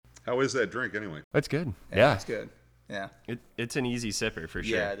How is that drink anyway? That's good. Yeah, it's good. Yeah. It's an easy sipper for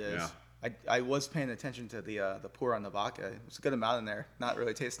sure. Yeah, it is. Yeah. I was paying attention to the pour on the vodka. There's a good amount in there. Not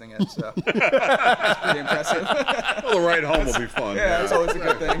really tasting it, so that's pretty impressive. Well, the ride home will be fun. Yeah, it's always a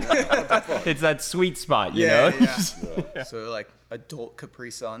good thing. It's that sweet spot, you know? Yeah. So like adult Capri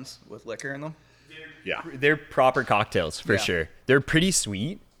Suns with liquor in them. Yeah. They're proper cocktails for sure. They're pretty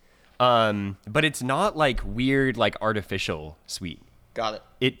sweet, but it's not like weird, like artificial sweet. Got it.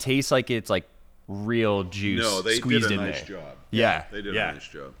 It tastes like it's like real juice No, they squeezed did a in nice there. job. Yeah, They did yeah. a nice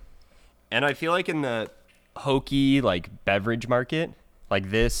job. And I feel like in the hokey like beverage market, like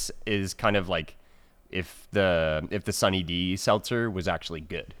this is kind of like if the Sunny D seltzer was actually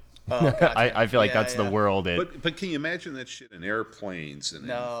good. Oh, gotcha. I feel like that's the yeah. world. But can you imagine that shit in airplanes and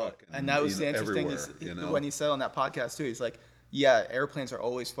No, in fucking, and that was the interesting everywhere, when he said on that podcast too. He's like, yeah, airplanes are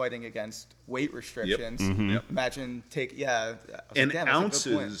always fighting against weight restrictions. Yep. Imagine I was like, And damn, that's a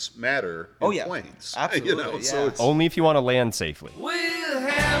good point. ounces matter in Oh, yeah. planes. Absolutely, So yeah. it's, Only if you want to land safely.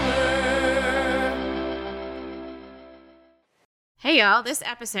 Hey y'all, this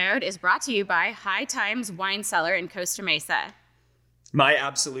episode is brought to you by High Times Wine Cellar in Costa Mesa. My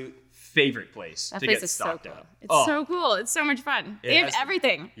absolute favorite place That to place get is so stocked cool. up. It's so cool. It's so much fun. They have has-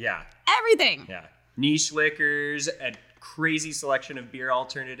 everything. Yeah, Everything. yeah. Niche liquors, a crazy selection of beer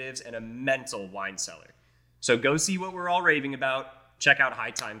alternatives, and a mental wine cellar. So go see what we're all raving about. Check out High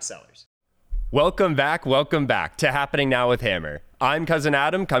Time Cellars. Welcome back to Happening Now with Hammer. I'm Cousin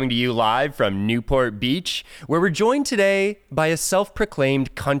Adam coming to you live from Newport Beach, where we're joined today by a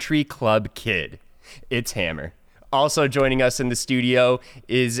self-proclaimed country club kid. It's Hammer. Also joining us in the studio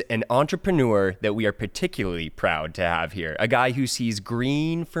is an entrepreneur that we are particularly proud to have here, a guy who sees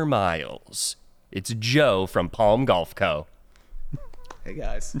green for miles. It's Joe from Palm Golf Co. Hey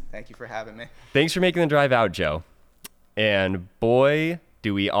guys, thank you for having me. Thanks for making the drive out, Joe. And boy,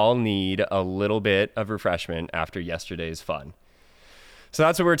 do we all need a little bit of refreshment after yesterday's fun. So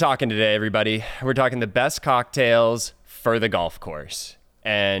that's what we're talking today, everybody. We're talking the best cocktails for the golf course.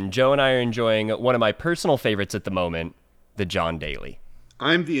 And Joe and I are enjoying one of my personal favorites at the moment, the John Daly.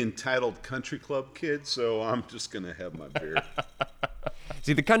 I'm the entitled country club kid, so I'm just going to have my beer.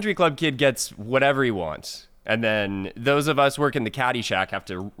 See, the country club kid gets whatever he wants. And then those of us working the caddy shack have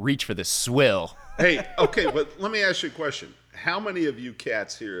to reach for the swill. Hey, okay, but let me ask you a question. How many of you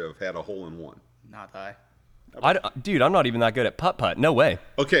cats here have had a hole-in-one? Not I. Dude, I'm not even that good at putt-putt. No way.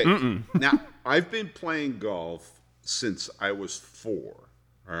 Okay, now, I've been playing golf since I was 4,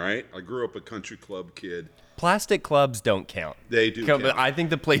 all right? I grew up a country club kid. Plastic clubs don't count. They do count. I think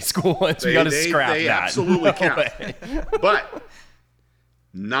the play school ones, we got to scrap they that. absolutely No count. way. But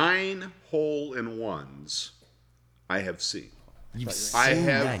 9 hole-in-ones I have seen. You've seen I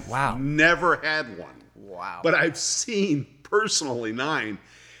have that. Wow. never had one. Wow. But I've seen personally 9.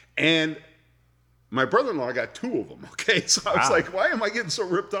 And my brother-in-law got 2 of them, okay? So I was like, why am I getting so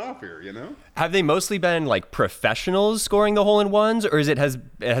ripped off here, you know? Have they mostly been like professionals scoring the hole-in-ones, or has it just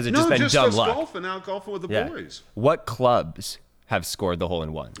been just dumb us luck? golfing out, golfing with the Yeah. boys. What clubs have scored the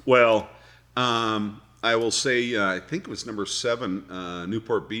hole-in-one? Well, I will say, I think it was number 7,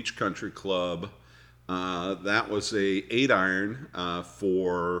 Newport Beach Country Club. That was a 8-iron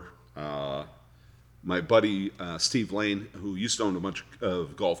for my buddy Steve Lane, who used to own a bunch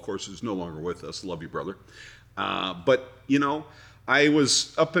of golf courses, no longer with us. Love you, brother. But, you know, I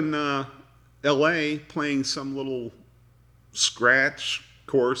was up in L.A. playing some little scratch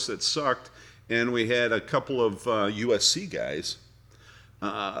course that sucked, and we had a couple of USC guys,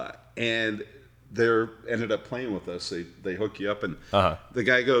 and they ended up playing with us. They hook you up, and the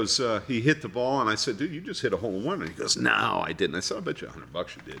guy goes, he hit the ball, and I said, dude, you just hit a hole-in-one. And he goes, no, I didn't. I said, I'll bet you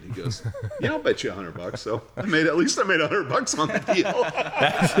 $100 you did. He goes, yeah, I'll bet you $100. So at least I made $100 on the deal.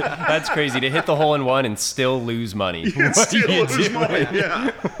 That's crazy, to hit the hole-in-one and still lose money. What do Still you lose do? money,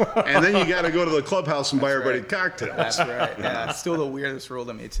 yeah. And then you got to go to the clubhouse and buy everybody cocktails. That's right. Yeah, it's still the weirdest rule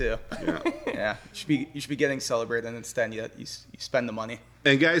to me too. Yeah. You should be getting celebrated, and instead you spend the money.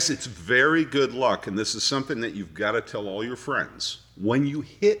 And guys, it's very good luck, and this is something that you've got to tell all your friends. When you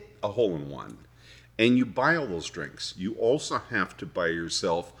hit a hole-in-one and you buy all those drinks, you also have to buy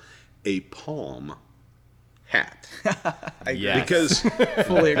yourself a Palm hat. Yes. Because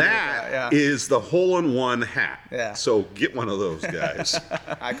Fully agree with that yeah. is the hole-in-one hat. Yeah. So get one of those, guys.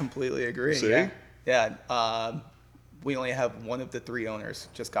 I completely agree. See? Yeah. We only have one of the 3 owners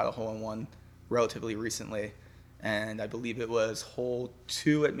just got a hole-in-one relatively recently. And I believe it was hole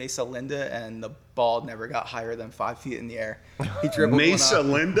 2 at Mesa Linda, and the ball never got higher than 5 feet in the air. He dribbled Mesa one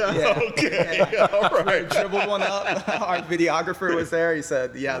up. Linda? Yeah. Okay, all right. Dribbled one up. Our videographer was there. He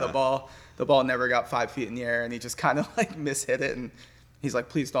said, the ball never got 5 feet in the air, and he just kind of like mishit it and He's like,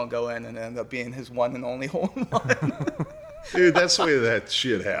 please don't go in, and it ended up being his one and only hole in one. Dude, that's the way that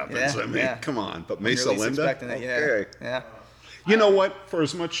shit happens. Yeah, I mean, yeah. come on. But You're Mesa least Linda? expecting it, yeah. Okay. Yeah. You know what? For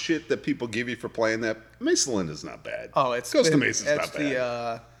as much shit that people give you for playing that, Mesa Linda's not bad. Oh, it's Costa Mesa's it's not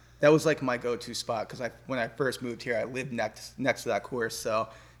bad. That was like my go-to spot because when I first moved here, I lived next to that course, so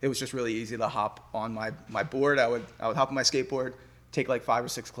it was just really easy to hop on my board. I would hop on my skateboard, take like 5 or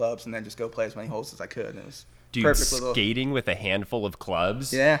 6 clubs, and then just go play as many holes as I could. And it was Dude, perfect little. skating with a handful of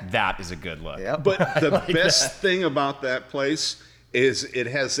clubs, Yeah. that is a good look. Yeah, But the best thing about that place is it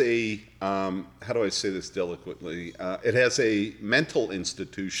has a, how do I say this delicately? It has a mental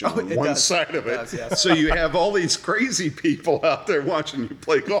institution on it one does. side of It it. does, yes. So you have all these crazy people out there watching you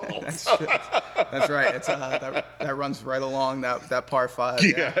play golf. That's right. It's that runs right along that par 5.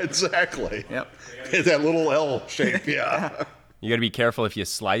 Yeah, exactly. Yep. That little L shape, yeah. You got to be careful if you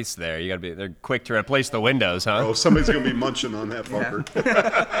slice there. You got to be they're quick to replace the windows, huh? Oh, somebody's going to be munching on that fucker.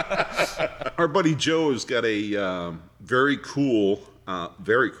 Our buddy Joe has got a very cool,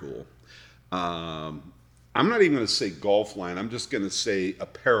 I'm not even going to say golf line. I'm just going to say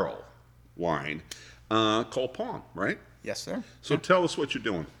apparel line called Pawn, right? Yes, sir. So tell us what you're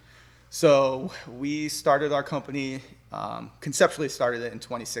doing. So we started our company, conceptually started it in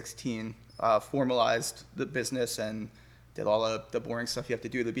 2016, formalized the business and did all of the boring stuff you have to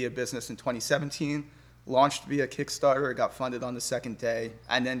do to be a business in 2017, launched via Kickstarter, got funded on the second day.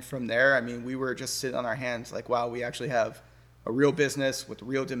 And then from there, I mean, we were just sitting on our hands like, wow, we actually have a real business with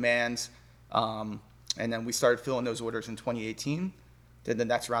real demands. And then we started filling those orders in 2018, did the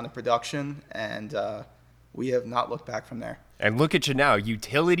next round of production, and we have not looked back from there. And look at you now.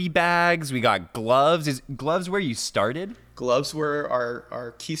 Utility bags. We got gloves. Is gloves where you started? Gloves were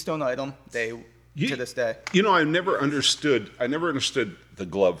our keystone item. To this day. You know, I never understood the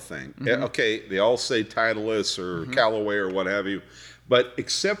glove thing. Yeah, okay, they all say Titleist or Callaway or what have you, but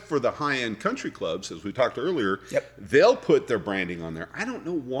except for the high-end country clubs, as we talked earlier, Yep. they'll put their branding on there. I don't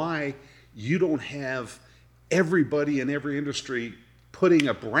know why you don't have everybody in every industry putting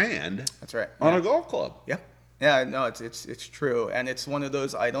a brand That's right. on Yeah. a golf club. Yeah, yeah, no, it's true, and it's one of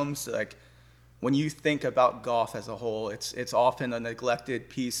those items like when you think about golf as a whole, it's often a neglected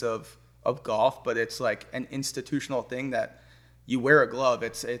piece of golf, but it's like an institutional thing that you wear a glove.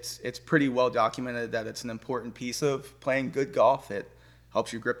 It's pretty well documented that it's an important piece of playing good golf. It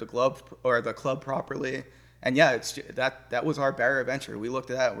helps you grip the glove or the club properly. And yeah, that was our barrier of entry. We looked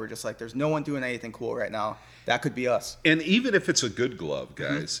at that. We're just like, there's no one doing anything cool right now. That could be us. And even if it's a good glove,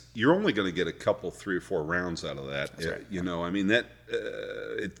 guys, you're only going to get a couple, 3 or 4 rounds out of that. That's right. You know, I mean,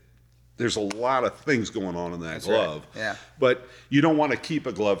 there's a lot of things going on in that That's glove. right. Yeah. But you don't want to keep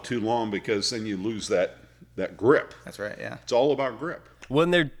a glove too long because then you lose that grip. That's right. Yeah. It's all about grip. Well,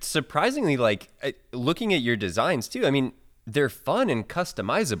 and they're surprisingly looking at your designs too. I mean, they're fun and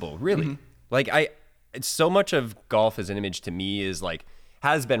customizable, really. Like so much of golf as an image to me is like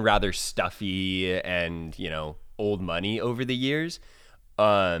has been rather stuffy and, you know, old money over the years.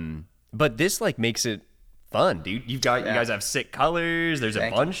 But this like makes it fun, dude. You guys have sick colors. There's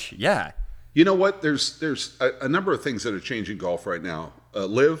Thank a bunch. Yeah. You know what? There's a number of things that are changing golf right now.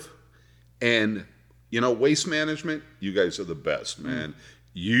 Live and, you know, waste management. You guys are the best, man.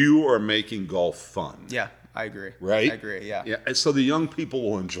 You are making golf fun. Yeah, I agree. Right? I agree. Yeah. Yeah. And so the young people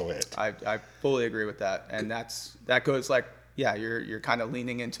will enjoy it. I fully agree with that, and that goes like, yeah, you're kind of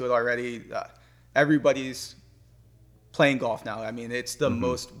leaning into it already. Everybody's playing golf now. I mean, it's the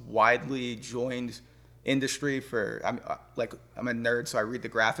most widely joined industry for. I'm a nerd, so I read the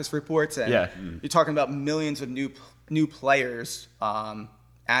Graphis reports, and Yeah. you're talking about millions of new players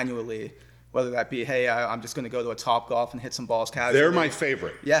annually. Whether that be, hey, I'm just going to go to a Top Golf and hit some balls casually. They're my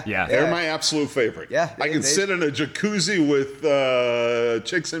favorite. Yeah. Yeah. They're my absolute favorite. Yeah, I can they- sit in a jacuzzi with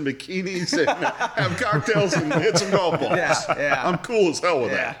chicks in bikinis and have cocktails and hit some golf balls. Yeah. I'm cool as hell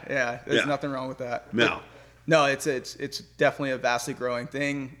with Yeah, that. yeah. There's Yeah. nothing wrong with that. No. No, it's definitely a vastly growing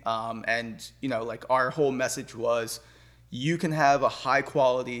thing. And you know, like our whole message was, you can have a high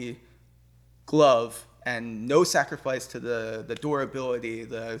quality glove and no sacrifice to the durability,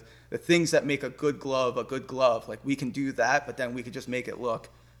 the things that make a good glove a good glove. Like we can do that, but then we could just make it look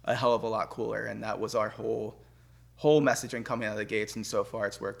a hell of a lot cooler. And that was our whole messaging coming out of the gates. And so far,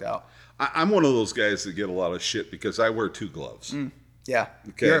 it's worked out. I'm one of those guys that get a lot of shit because I wear 2 gloves. Yeah,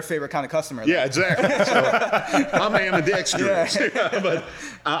 Okay. You're a favorite kind of customer. Yeah, exactly. So I'm ambidextrous. But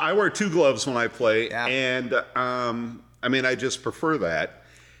I wear 2 gloves when I play. Yeah. And I mean, I just prefer that.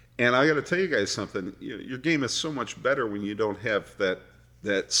 And I got to tell you guys something. Your game is so much better when you don't have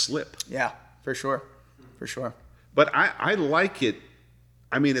that slip. Yeah, for sure. But But I like it.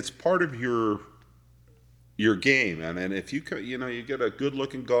 I mean, it's part of your your game. And if you you get a good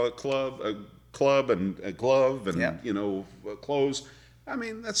looking club and a glove and Yeah. clothes. I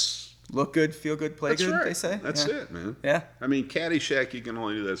mean, that's Look good, feel good, play good, right. they say. That's Yeah. it, man. Yeah. I mean, Caddyshack, you can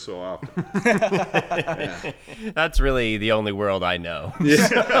only do that so often. That's really the only world I know.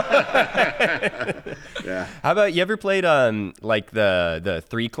 Yeah. How about you ever played like the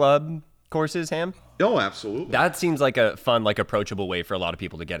 3 club courses, Ham? Oh, absolutely. That seems like a fun, like approachable way for a lot of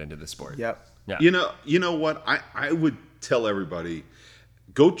people to get into the sport. Yep. Yeah. You know what? I would tell everybody,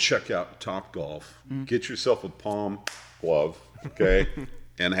 go check out Top Golf. Get yourself a palm glove, okay,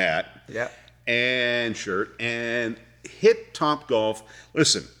 and hat, Yeah. and shirt, and hit Top Golf.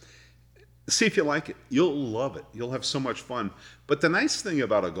 Listen, see if you like it. You'll love it. You'll have so much fun. But the nice thing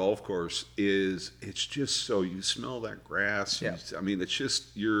about a golf course is it's just so you smell that grass. Yeah. I mean, it's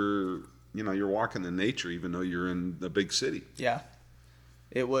just you're walking in nature, even though you're in the big city. Yeah.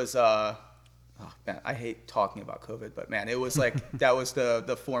 It was oh man, I hate talking about COVID, but man, it was like that was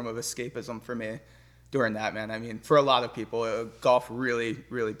the form of escapism for me during that, man. I mean, for a lot of people, golf really,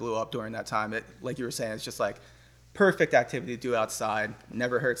 really blew up during that time. It, like you were saying, it's just like perfect activity to do outside.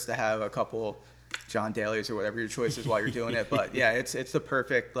 Never hurts to have a couple John Daly's or whatever your choice is while you're doing it. But yeah, it's the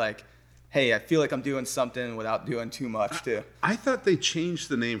perfect, like, hey, I feel like I'm doing something without doing too much too. I thought they changed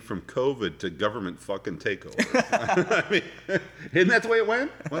the name from COVID to government fucking takeover. I mean, isn't that the way it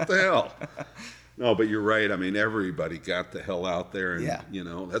went? What the hell? No, but you're right. I mean, everybody got the hell out there, and Yeah.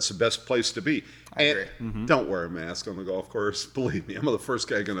 that's the best place to be. I And agree. don't wear a mask on the golf course. Believe me, I'm the first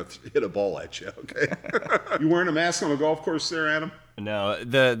guy going to hit a ball at you. Okay, you wearing a mask on the golf course there, Adam? No,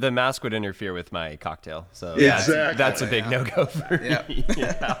 the mask would interfere with my cocktail. So Exactly. that's a big no-go for me.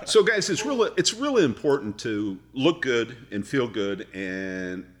 Yeah. So, guys, it's really important to look good and feel good,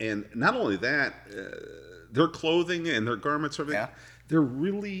 and not only that, their clothing and their garments are. Yeah. They're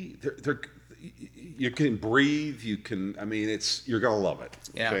really they're you can breathe. You can. I mean, you're gonna love it.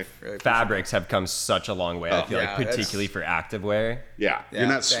 Yeah. Okay? Really Fabrics have come such a long way, I feel yeah, like, particularly for activewear. Yeah. Yeah, You're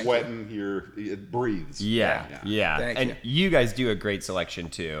not thank sweating. It breathes. Yeah, yeah. Thank And you guys do a great selection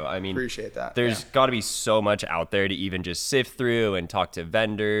too. I mean, Appreciate that. There's Yeah. got to be so much out there to even just sift through and talk to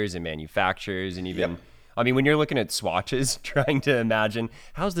vendors and manufacturers and even. Yep. I mean, when you're looking at swatches, trying to imagine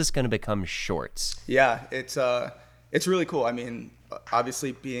how's this going to become shorts. Yeah, it's really cool. I mean,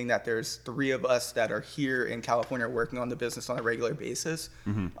 obviously, being that there's 3 of us that are here in California working on the business on a regular basis,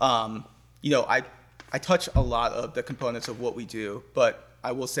 I touch a lot of the components of what we do, but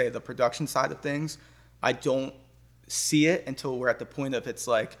I will say the production side of things, I don't see it until we're at the point of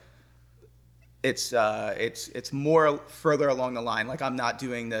it's more further along the line. Like, I'm not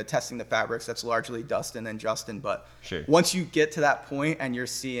doing the testing the fabrics. That's largely Dustin and Justin. But Sure. once you get to that point and you're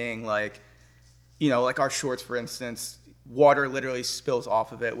seeing like our shorts, for instance, water literally spills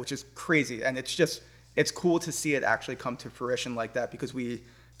off of it, which is crazy. And it's cool to see it actually come to fruition like that, because we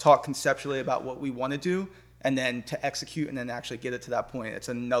talk conceptually about what we want to do, and then to execute and then actually get it to that point, it's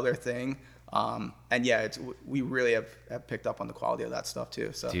another thing. And yeah, we really have picked up on the quality of that stuff too.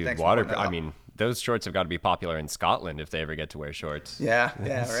 So Dude, thanks for water. pointing that I out. mean, those shorts have got to be popular in Scotland if they ever get to wear shorts. Yeah,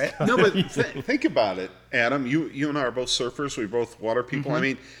 right. No, but think about it, Adam. You and I are both surfers. We're both water people. I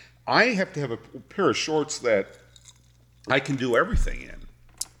mean, I have to have a pair of shorts that I can do everything in.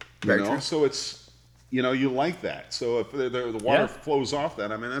 Very true. So it's you like that. So if the water Yeah. flows off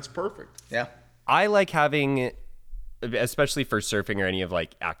that, I mean, that's perfect. Yeah. I like having, especially for surfing or any of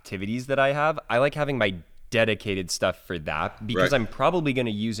like activities that I have, I like having my dedicated stuff for that because Right. I'm probably going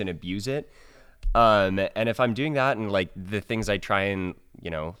to use and abuse it. And if I'm doing that and like the things I try and,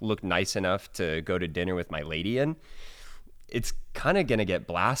 look nice enough to go to dinner with my lady in, it's kind of going to get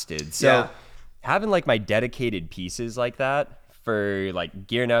blasted. So Yeah. having like my dedicated pieces like that for like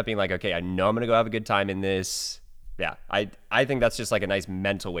gearing up, being like, okay, I know I'm going to go have a good time in this. Yeah. I think that's just like a nice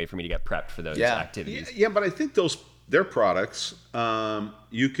mental way for me to get prepped for those Yeah. activities. Yeah, but I think their products,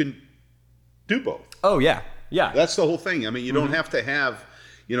 you can do both. Oh yeah, yeah. That's the whole thing. I mean, you don't have to have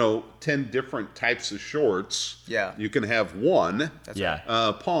 10 different types of shorts. Yeah. You can have one.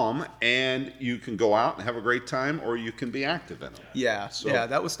 Yeah. Palm, and you can go out and have a great time, or you can be active in them. Yeah, So- yeah,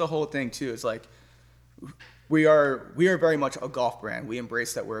 that was the whole thing too. It's like we are very much a golf brand. We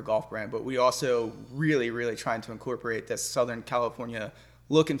embrace that we're a golf brand, but we also really, really trying to incorporate this Southern California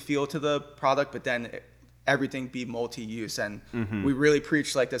look and feel to the product, but then everything be multi-use. And we really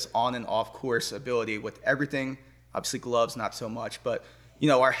preach like this on and off course ability with everything. Obviously gloves, not so much, but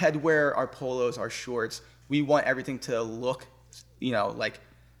our headwear, our polos, our shorts, we want everything to look, like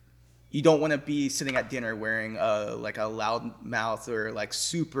you don't want to be sitting at dinner wearing like a loud mouth or like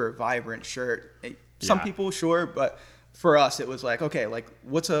super vibrant shirt. Some Yeah. people, sure, but for us, it was like, okay, like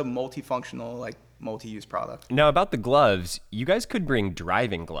what's a multifunctional, like, multi-use product. Now about the gloves, you guys could bring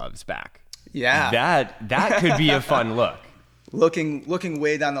driving gloves back. Yeah. That could be a fun look. Looking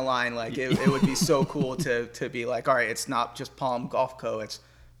way down the line, like it would be so cool to be like, all right, it's not just Palm Golf Co., it's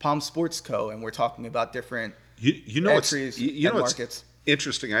Palm Sports Co., and we're talking about different You know it's entries you and know markets. it's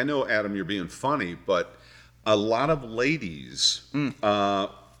interesting. I know, Adam, you're being funny, but a lot of ladies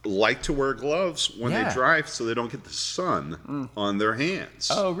like to wear gloves when Yeah. they drive so they don't get the sun on their hands.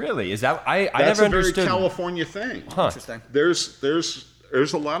 Oh, really? Is that I That's never a very understood. California thing. Huh. Interesting. There's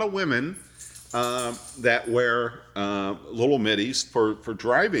a lot of women that wear little middies for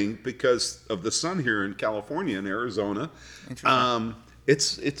driving because of the sun here in California and Arizona.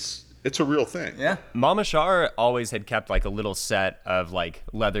 It's a real thing. Yeah. Mama Shar always had kept like a little set of like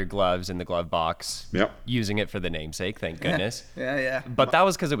leather gloves in the glove box. Yep. Using it for the namesake, thank goodness. Yeah. But that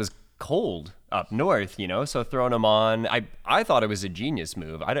was because it was cold up north, you know. So throwing them on, I thought it was a genius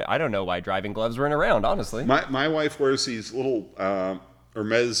move. I don't know why driving gloves weren't around, honestly. My wife wears these little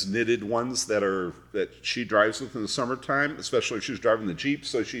Hermes knitted ones that she drives with in the summertime, especially if she's driving the Jeep.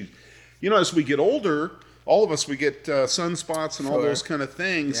 So as we get older, all of us, we get sunspots and all Sure. those kind of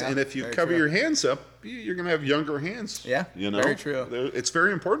things. Yeah, And if you very cover true. your hands up, you're going to have younger hands. Yeah, very true. It's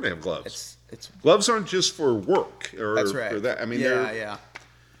very important to have gloves. It's Gloves aren't just for work or that's right. for that. I mean, yeah,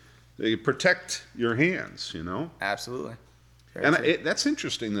 they protect your hands, you know? absolutely. Very And true. that's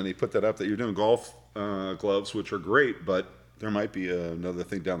interesting that he put that up, that you're doing golf gloves, which are great, but there might be another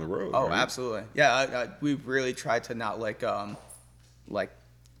thing down the road. Oh, right? absolutely. Yeah, we've really tried to not like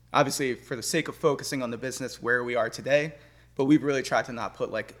obviously for the sake of focusing on the business where we are today, but we've really tried to not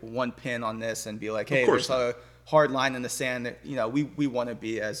put like one pin on this and be like, hey, course there's a hard line in the sand. That, we want to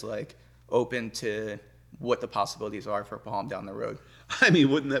be as like open to what the possibilities are for Palm down the road. I mean,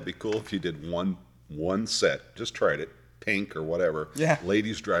 wouldn't that be cool if you did one set? Just tried it, pink or whatever. Yeah.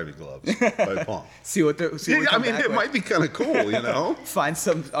 Ladies driving gloves by Palm. See what they Yeah, I come mean, back it with. might be kind of cool, you know? Find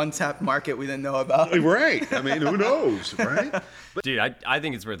some untapped market we didn't know about. Right. I mean, who knows, right? Dude, I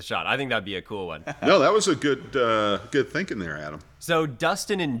think it's worth a shot. I think that'd be a cool one. No, that was a good thinking there, Adam. So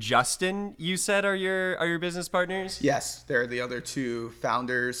Dustin and Justin, you said are your business partners? Yes, they're the other two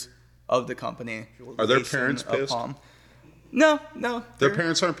founders of the company. Are their Jason parents of pissed? Palm. No. Their they're-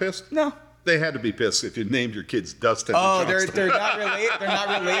 parents aren't pissed? No. They had to be pissed if you named your kids Dustin Oh, and Johnston. they're not related. They're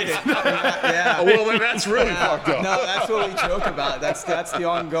not related. Yeah. Oh, well, then that's really fucked up. No, that's what we joke about. That's the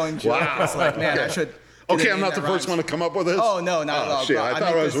ongoing joke. Wow. It's like, man, I Okay. should. get Okay, a I'm name not the that first rhymes. one to come up with this. Oh no, not at all. Shit, But I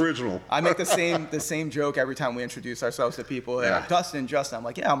thought make it was this- original. I make the same joke every time we introduce ourselves to people. They're like, Dustin, Justin. I'm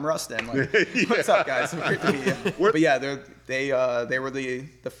like, yeah, I'm Rustin. Like, what's up, guys? Great to meet you. But yeah, they were the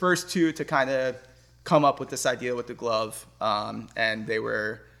first two to kind of come up with this idea with the glove, and they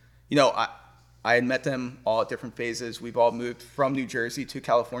were, I had met them all at different phases. We've all moved from New Jersey to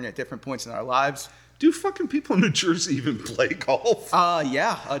California at different points in our lives. Do fucking people in New Jersey even play golf?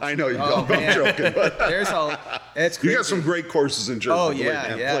 Yeah. I know you oh, don't. I'm man. joking. But It's crazy. you got some great courses in Jersey. Oh, believe yeah,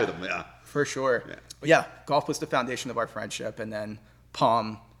 me. I've yeah. played them, yeah. For sure. Yeah, golf was the foundation of our friendship, and then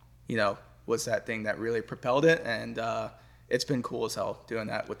Palm, was that thing that really propelled it, and it's been cool as hell doing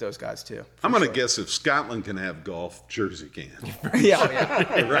that with those guys too. for I'm going to sure. guess if Scotland can have golf, Jersey can.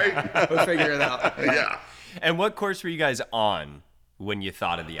 yeah, Right? we'll figure it out. Yeah. And what course were you guys on when you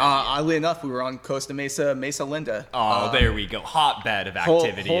thought of the idea? Oddly enough, we were on Costa Mesa Linda. Oh, there we go. Hotbed of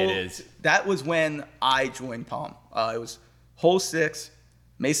activity it is. That was when I joined Palm. It was hole 6,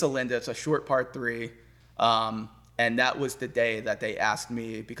 Mesa Linda. It's a short part 3. And that was the day that they asked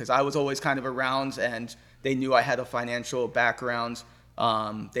me, because I was always kind of around and they knew I had a financial background.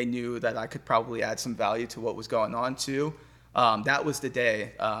 They knew that I could probably add some value to what was going on too. That was the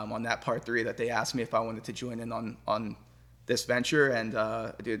day on that part 3 that they asked me if I wanted to join in on this venture. And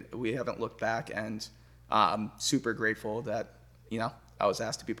dude, we haven't looked back, and I'm super grateful that, I was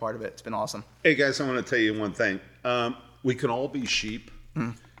asked to be part of it. It's been awesome. Hey, guys, I want to tell you one thing. We can all be sheep.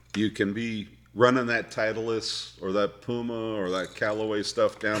 You can be running that Titleist or that Puma or that Callaway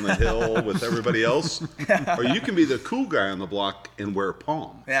stuff down the hill with everybody else. Or you can be the cool guy on the block and wear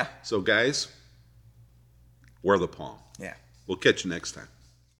Palm. Yeah. So, guys, wear the Palm. Yeah. We'll catch you next time.